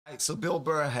So Bill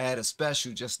Burr had a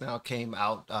special just now came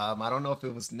out. I don't know if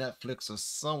it was Netflix or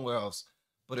somewhere else,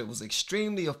 but it was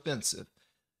extremely offensive.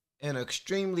 And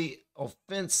extremely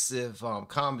offensive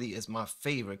comedy is my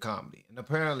favorite comedy. And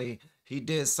apparently he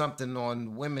did something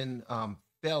on women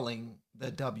failing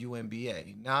the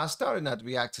WNBA. Now I started not to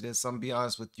react to this, I'm gonna be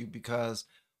honest with you, because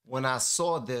when I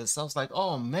saw this, I was like,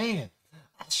 oh man,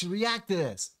 I should react to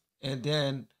this. And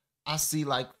then I see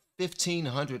like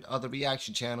 1,500 other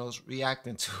reaction channels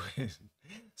reacting to it.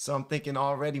 So I'm thinking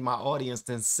already my audience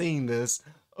has seen this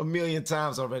a million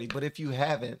times already. But if you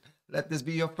haven't, let this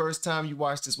be your first time you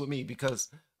watch this with me, because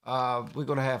we're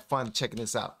going to have fun checking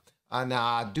this out. Now,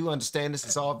 I do understand this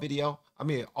is all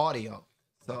audio.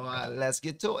 So let's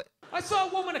get to it. I saw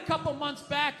a woman a couple months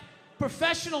back,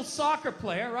 professional soccer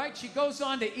player, right? She goes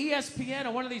on to ESPN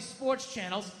or one of these sports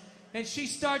channels, and she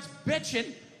starts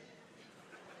bitching,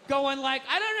 going like,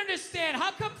 I don't understand,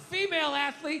 how come female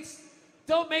athletes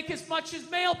don't make as much as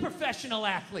male professional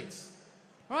athletes?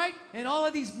 Right? And all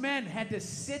of these men had to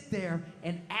sit there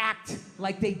and act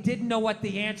like they didn't know what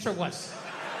the answer was.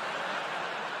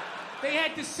 They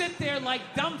had to sit there like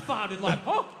dumbfounded, like,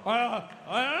 oh, I don't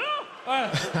know.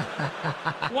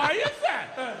 Why is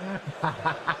that?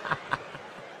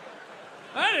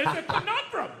 That is a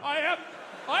conundrum. I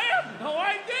have no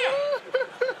idea.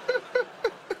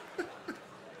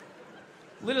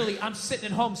 Literally, I'm sitting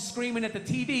at home screaming at the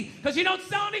TV because you don't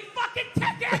sell any fucking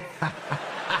tickets.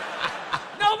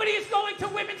 Nobody is going to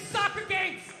women's soccer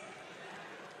games.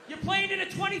 You're playing in a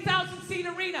 20,000 seat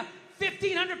arena.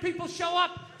 1,500 people show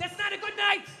up. That's not a good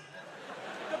night.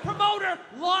 The promoter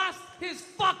lost his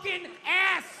fucking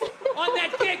ass on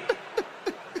that gig.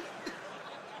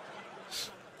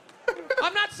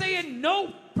 I'm not saying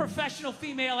no professional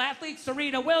female athletes,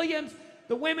 Serena Williams,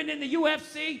 the women in the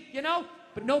UFC, you know,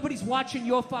 but nobody's watching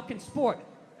your fucking sport.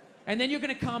 And then you're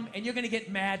gonna come and you're gonna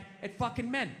get mad at fucking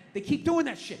men. They keep doing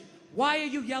that shit. Why are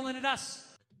you yelling at us?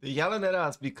 They're yelling at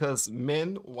us because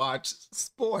men watch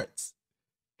sports.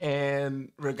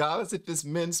 And regardless if it's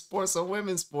men's sports or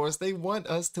women's sports, they want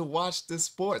us to watch the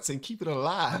sports and keep it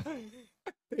alive.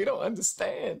 They don't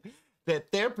understand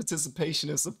that their participation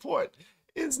and support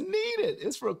is needed.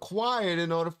 It's required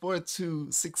in order for it to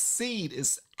succeed.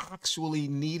 It's actually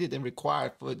needed and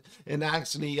required for it. And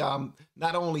actually,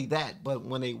 not only that, but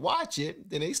when they watch it,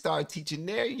 then they start teaching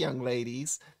their young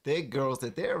ladies, their girls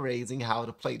that they're raising, how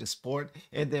to play the sport,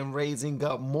 and then raising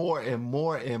up more and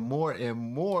more and more and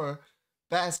more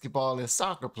basketball and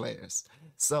soccer players.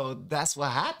 So that's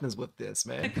what happens with this,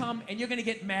 man. You're gonna come and you're gonna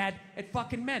get mad at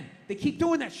fucking men. They keep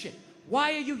doing that shit.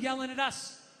 Why are you yelling at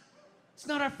us? It's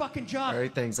not our fucking job.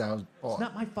 Everything's our fault. It's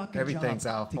not my fucking Everything's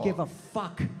job our to fault. give a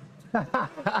fuck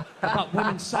about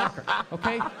women's soccer,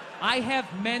 okay? I have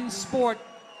men's sport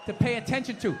to pay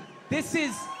attention to. It's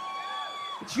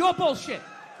your bullshit,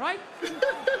 right?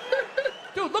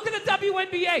 Dude, look at the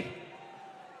WNBA.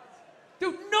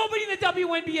 Dude, nobody in the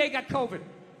WNBA got COVID.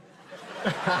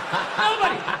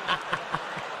 Nobody.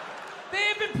 They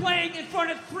have been playing in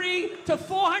front of 300 to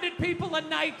 400 people a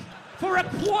night for a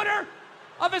quarter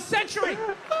of a century.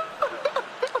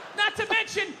 Not to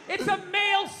mention, it's a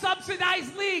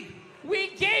male-subsidized league. We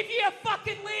gave you a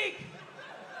fucking league.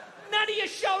 None of you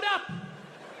showed up.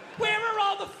 Where are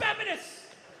all the feminists?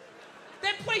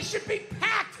 That place should be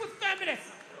packed with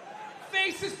feminists.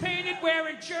 Faces painted,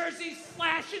 wearing jerseys,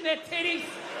 flashing their titties.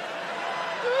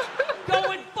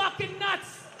 Going fucking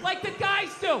nuts like the guys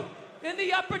do. In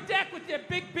the upper deck with their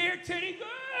big beer titties.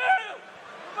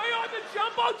 Am I on the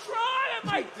Jumbotron? Am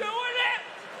I doing it?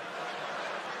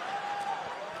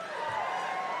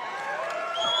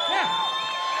 Yeah.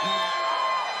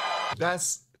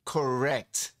 That's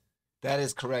correct. That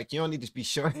is correct. You don't need to be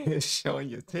showing your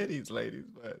titties, ladies,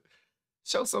 but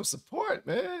show some support,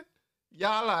 man.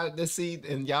 Y'all are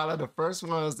y'all are the first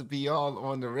ones to be all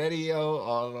on the radio,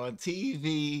 all on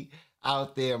TV,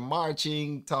 out there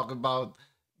marching, talking about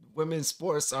women's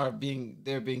sports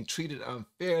they're being treated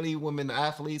unfairly. Women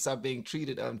athletes are being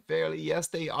treated unfairly. Yes,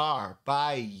 they are,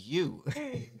 by you.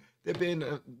 They're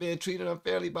being treated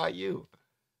unfairly by you.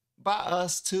 By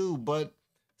us too, but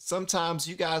sometimes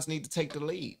you guys need to take the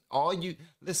lead.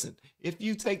 Listen, if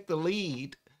you take the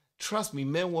lead, trust me,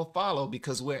 men will follow,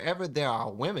 because wherever there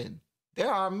are women,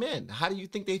 there are men. How do you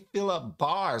think they fill up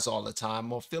bars all the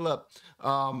time or fill up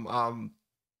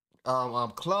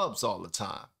clubs all the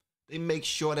time? They make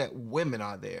sure that women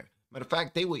are there. Matter of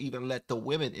fact, they will even let the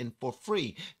women in for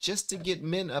free just to get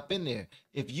men up in there.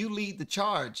 If you lead the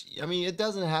charge, I mean, it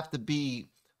doesn't have to be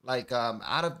like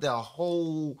out of the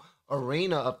whole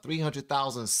arena of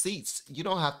 300,000 seats, you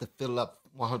don't have to fill up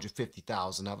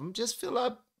 150,000 of them. Just fill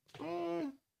up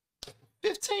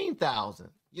 15,000.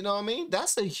 You know what I mean?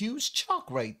 That's a huge chunk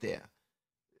right there.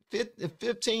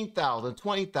 15,000,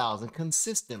 20,000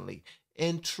 consistently.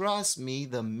 And trust me,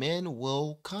 the men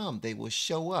will come. They will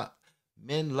show up.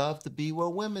 Men love to be where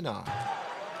women are.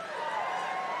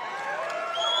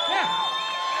 Yeah.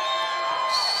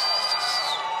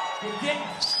 You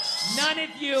didn't. None of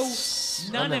you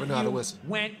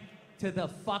went to the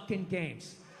fucking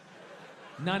games.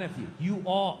 None of you.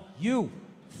 You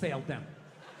failed them.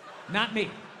 Not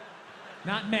me.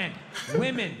 Not men.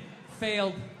 Women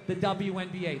failed the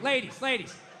WNBA.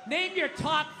 Ladies, name your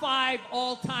top 5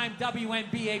 all-time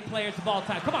WNBA players of all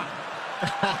time. Come on.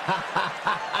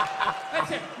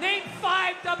 That's it. Name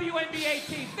 5 WNBA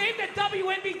teams. Name the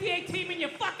WNBA team in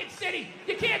your fucking city.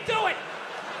 You can't do it.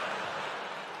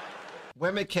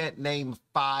 Women can't name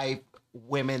 5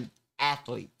 women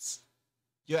athletes.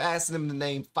 You're asking them to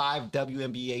name 5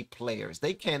 WNBA players.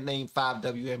 They can't name 5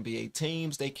 WNBA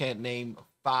teams. They can't name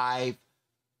 5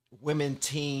 women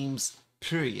teams,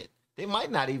 period. They might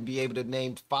not even be able to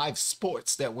name 5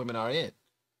 sports that women are in.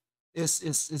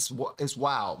 It's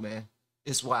wild, man.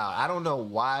 It's wild. I don't know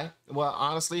why. Well,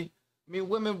 honestly, I mean,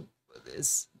 women,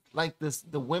 it's like this.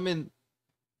 The women,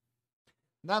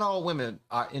 not all women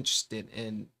are interested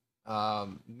in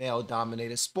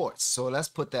male-dominated sports. So let's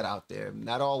put that out there.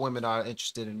 Not all women are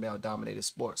interested in male-dominated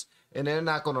sports, and they're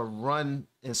not going to run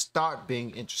and start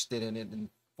being interested in it and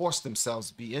force themselves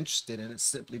to be interested in it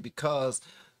simply because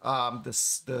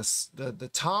the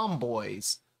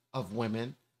tomboys of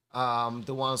women,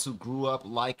 the ones who grew up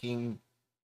liking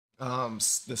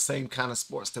the same kind of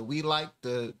sports that we like,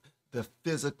 the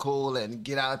physical and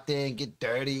get out there and get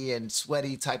dirty and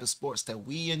sweaty type of sports that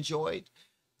we enjoyed,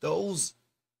 those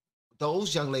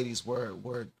young ladies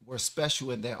were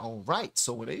special in their own right.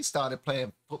 So when they started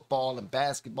playing football and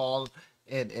basketball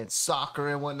and soccer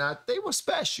and whatnot, they were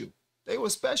special. They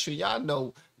were special. Y'all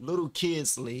know little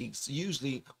kids leagues.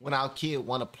 Usually when our kid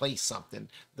want to play something,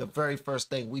 the very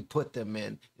first thing we put them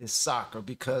in is soccer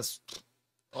because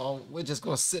we're just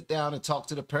going to sit down and talk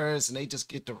to the parents and they just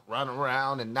get to run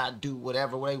around and not do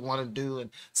whatever they want to do. And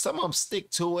some of them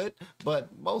stick to it, but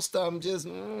most of them just,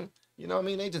 you know what I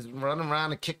mean? They just run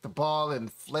around and kick the ball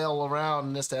and flail around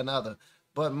and this, that, and other.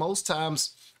 But most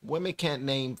times women can't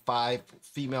name 5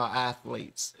 female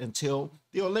athletes until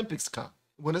the Olympics come.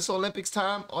 When it's Olympics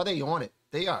time, they on it.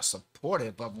 They are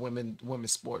supportive of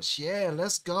women's sports. Yeah,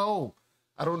 let's go.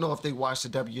 I don't know if they watch the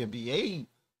WNBA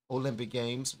Olympic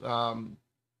Games,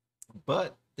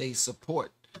 but they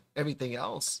support everything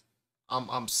else.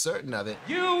 I'm certain of it.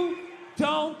 You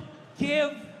don't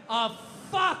give a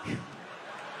fuck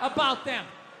about them.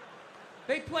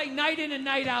 They play night in and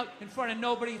night out in front of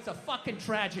nobody. It's a fucking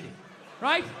tragedy,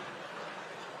 right?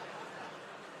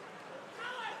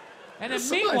 And then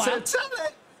meanwhile,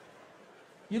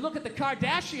 you look at the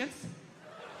Kardashians,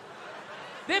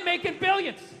 they're making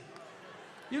billions.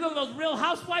 You look at those Real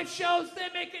Housewives shows, they're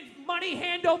making money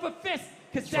hand over fist,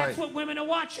 because that's what women are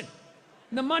watching.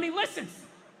 And the money listens.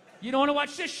 You don't want to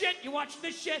watch this shit, you watch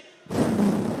this shit.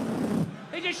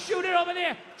 They just shoot it over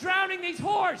there, drowning these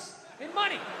whores in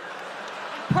money,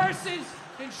 in purses,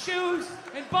 in shoes,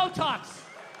 in Botox.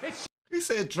 He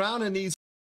said drowning these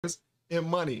in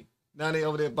money. Now they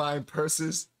over there buying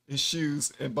purses and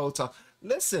shoes and Botox.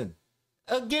 Listen,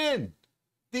 again,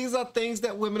 these are things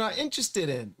that women are interested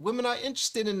in. Women are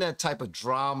interested in that type of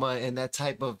drama and that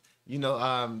type of, you know,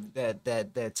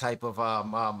 that type of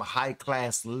high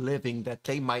class living that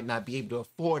they might not be able to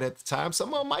afford at the time.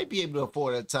 Some of them might be able to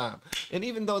afford at the time. And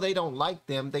even though they don't like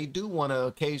them, they do want to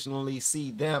occasionally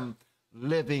see them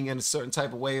living in a certain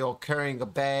type of way, or carrying a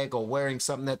bag, or wearing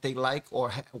something that they like, or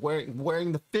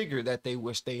wearing the figure that they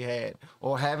wish they had,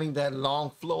 or having that long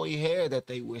flowy hair that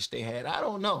they wish they had. I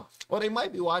don't know. Or they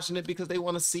might be watching it because they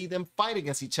want to see them fight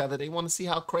against each other. They want to see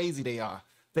how crazy they are.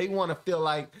 They want to feel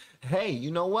like, hey,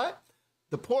 you know what?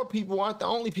 The poor people aren't the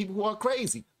only people who are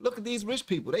crazy. Look at these rich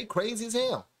people. They crazy as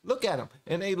hell. Look at them.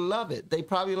 And they love it. They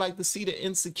probably like to see the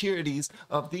insecurities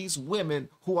of these women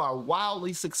who are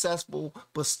wildly successful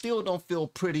but still don't feel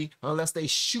pretty unless they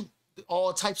shoot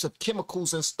all types of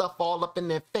chemicals and stuff all up in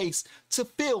their face to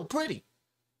feel pretty.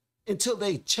 Until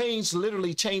they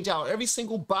literally change out every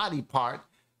single body part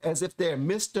as if they're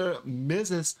Mr.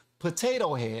 Mrs.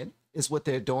 Potato Head. Is what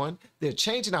they're doing. They're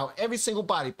changing out every single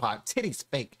body part. Titties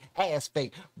fake, ass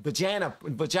fake, vagina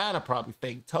probably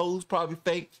fake, toes probably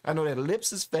fake. I know their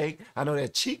lips is fake. I know their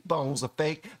cheekbones are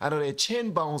fake. I know their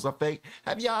chin bones are fake.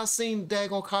 Have y'all seen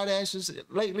daggone Kardashians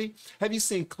lately? Have you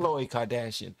seen Khloe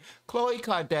Kardashian? Khloe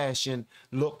Kardashian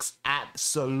looks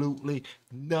absolutely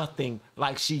nothing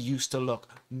like she used to look.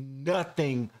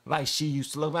 Nothing like she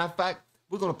used to look. Matter of fact,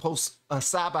 We're gonna post a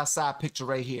side-by-side picture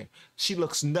right here. She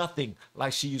looks nothing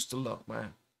like she used to look,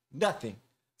 man. Nothing.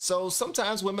 So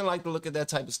sometimes women like to look at that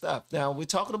type of stuff. Now we're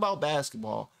talking about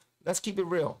basketball. Let's keep it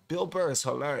real. Bill Burr is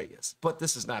hilarious, but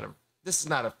this is not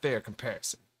a fair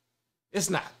comparison. It's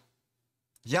not.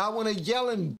 Y'all want to yell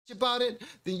and bitch about it?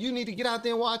 Then you need to get out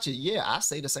there and watch it. Yeah, I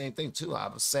say the same thing too.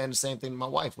 I was saying the same thing to my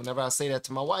wife. Whenever I say that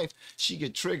to my wife, she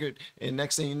get triggered, and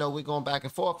next thing you know, we're going back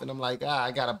and forth, and I'm like, I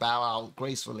gotta bow out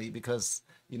gracefully because,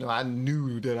 you know, I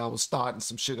knew that I was starting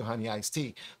some sugar honey iced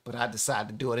tea, but I decided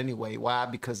to do it anyway. Why?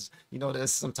 Because, you know,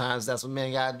 sometimes that's what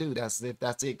men gotta do. If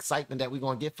that's the excitement that we're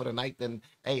gonna get for the night, then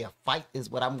hey, a fight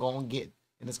is what I'm gonna get,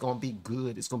 and it's gonna be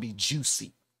good. It's gonna be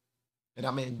juicy, and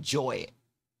I'm gonna enjoy it.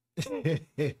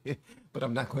 But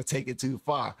I'm not going to take it too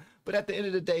far. But at the end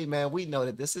of the day, man, we know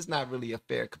that this is not really a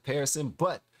fair comparison,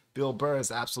 but Bill Burr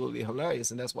is absolutely hilarious,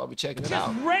 and that's why we're checking it out.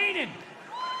 It's raining.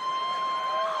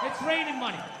 It's raining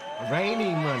money.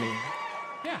 Raining money.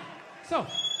 Yeah. So,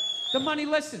 the money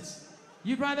listens.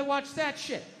 You'd rather watch that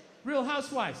shit. Real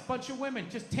Housewives, bunch of women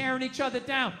just tearing each other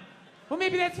down. Well,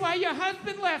 maybe that's why your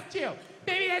husband left you.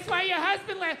 Maybe that's why your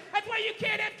husband left. That's why you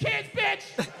can't have kids, bitch.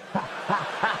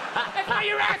 That's why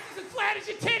your ass is as flat as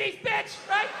your titties, bitch,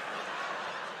 right?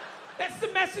 That's the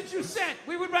message you sent.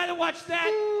 We would rather watch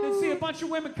that than see a bunch of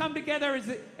women come together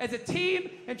as a team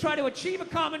and try to achieve a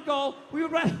common goal. We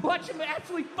would rather watch them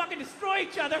absolutely fucking destroy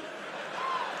each other.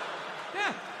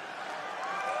 Yeah.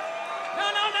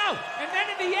 No. And then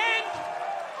in the end,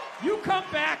 you come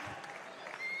back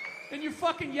and you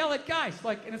fucking yell at guys.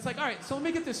 And it's like, all right, so let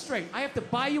me get this straight. I have to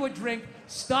buy you a drink,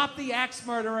 stop the axe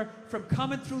murderer from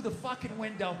coming through the fucking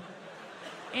window,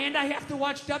 and I have to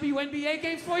watch WNBA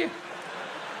games for you?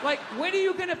 Like, when are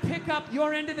you gonna pick up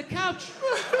your end of the couch?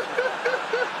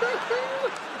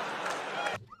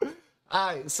 All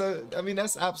right, so, I mean,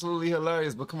 that's absolutely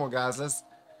hilarious, but come on, guys,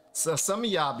 so some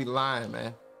of y'all be lying,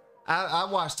 man. I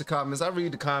watch the comments, I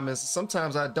read the comments.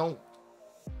 Sometimes I don't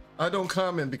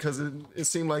comment because it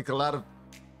seemed like a lot of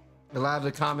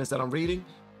the comments that I'm reading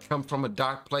come from a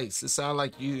dark place. It sounds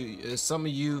like some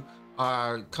of you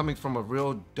are coming from a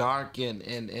real dark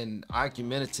and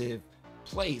argumentative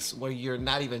place where you're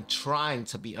not even trying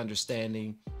to be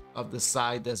understanding of the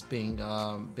side that's being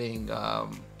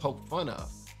poked fun of.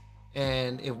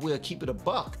 And if we'll keep it a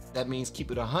buck, that means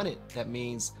keep it 100. That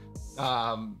means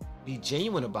be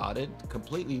genuine about it,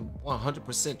 completely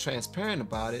 100% transparent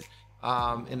about it.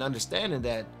 And understanding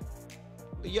that,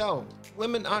 yo,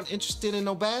 women aren't interested in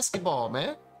no basketball,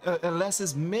 man, unless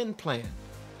it's men playing.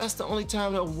 That's the only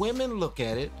time that women look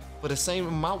at it. But the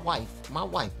same, my wife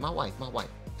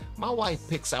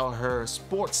picks out her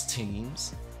sports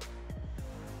teams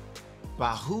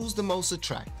by who's the most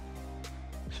attractive.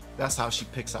 That's how she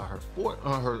picks out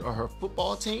her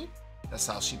football team. That's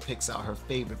how she picks out her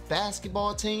favorite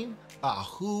basketball team.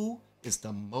 Who is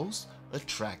the most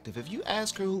attractive? If you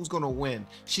ask her who's gonna win,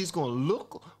 she's gonna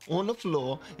look on the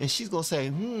floor and she's gonna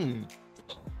say,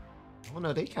 oh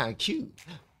no, they kind of cute.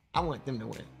 I want them to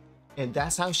win. And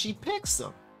that's how she picks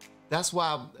them. That's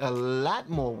why a lot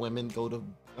more women go to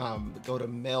to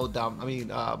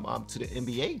the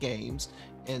NBA games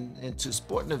and to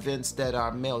sporting events that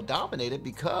are male dominated,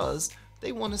 because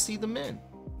they want to see the men.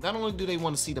 Not only do they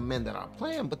want to see the men that are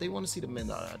playing, but they want to see the men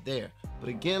that are there. But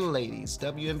again, ladies,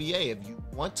 WNBA, if you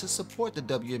want to support the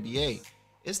WNBA,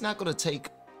 it's not going to take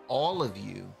all of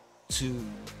you to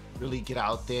really get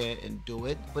out there and do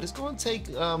it, but it's going to take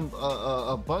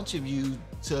a bunch of you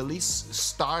to at least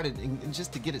start it and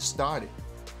just to get it started,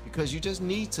 because you just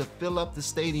need to fill up the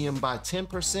stadium by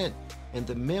 10%, and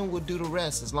the men will do the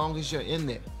rest as long as you're in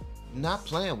there. Not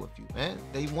playing with you, man.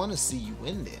 They want to see you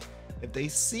in there.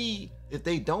 If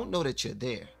they don't know that you're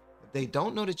there, if they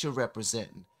don't know that you're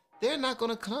representing, they're not going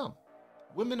to come.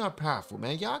 Women are powerful,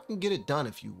 man. Y'all can get it done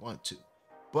if you want to.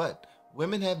 But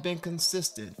women have been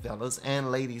consistent, fellas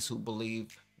and ladies who believe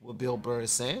what Bill Burr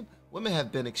is saying. Women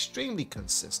have been extremely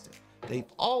consistent.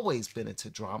 They've always been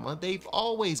into drama. They've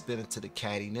always been into the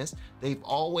cattiness. They've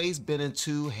always been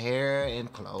into hair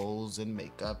and clothes and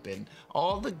makeup and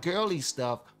all the girly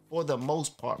stuff for the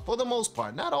most part. For the most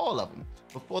part, not all of them,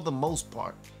 but for the most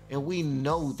part. And we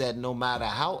know that no matter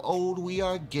how old we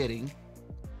are getting,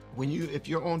 if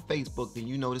you're on Facebook, then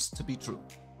you know this to be true.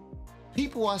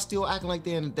 People are still acting like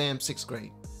they're in the damn 6th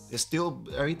grade.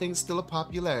 Everything's still a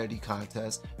popularity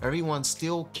contest. Everyone's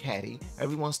still catty.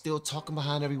 Everyone's still talking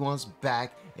behind everyone's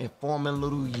back and forming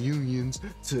little unions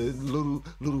to little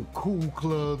cool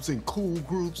clubs and cool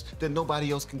groups that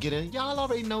nobody else can get in. Y'all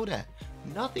already know that.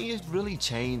 Nothing is really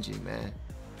changing, man.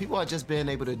 People are just being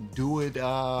able to do it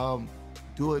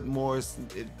more.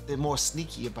 They're more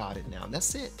sneaky about it now.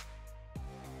 That's it.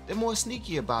 They're more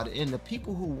sneaky about it. And the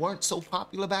people who weren't so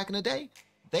popular back in the day,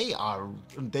 they are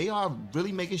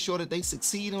really making sure that they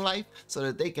succeed in life so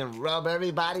that they can rub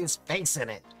everybody's face in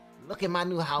it. Look at my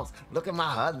new house. Look at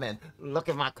my husband. Look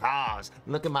at my cars.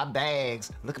 Look at my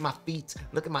bags. Look at my feet.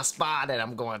 Look at my spa that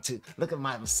I'm going to. Look at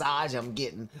my massage I'm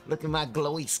getting. Look at my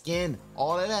glowy skin.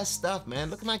 All of that stuff, man.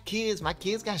 Look at my kids. My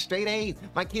kids got straight A's.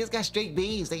 My kids got straight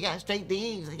B's. They got straight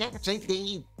D's. They got straight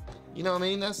D's. You know what I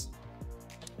mean? That's,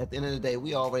 at the end of the day,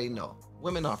 we already know.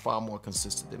 Women are far more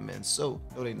consistent than men. So,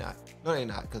 no, they're not. No, they're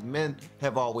not. Because men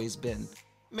have always been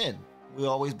men. We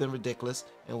always been ridiculous,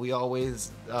 and we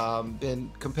always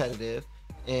been competitive,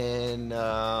 and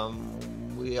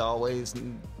we always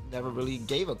never really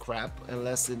gave a crap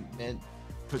unless it meant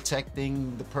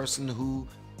protecting the person who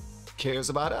cares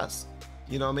about us.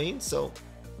 You know what I mean? So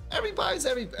everybody's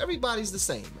the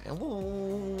same, man.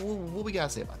 What we gotta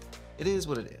say about that? It is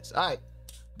what it is. All right.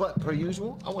 But per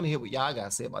usual, I want to hear what y'all got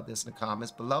to say about this in the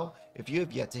comments below. If you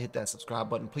have yet to hit that subscribe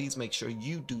button, please make sure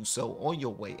you do so on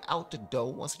your way out the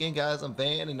door. Once again, guys, I'm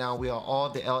Van, and now we are all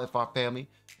the LFR family.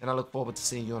 And I look forward to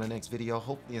seeing you on the next video,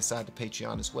 hopefully inside the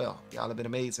Patreon as well. Y'all have been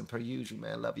amazing per usual,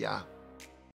 man. Love y'all.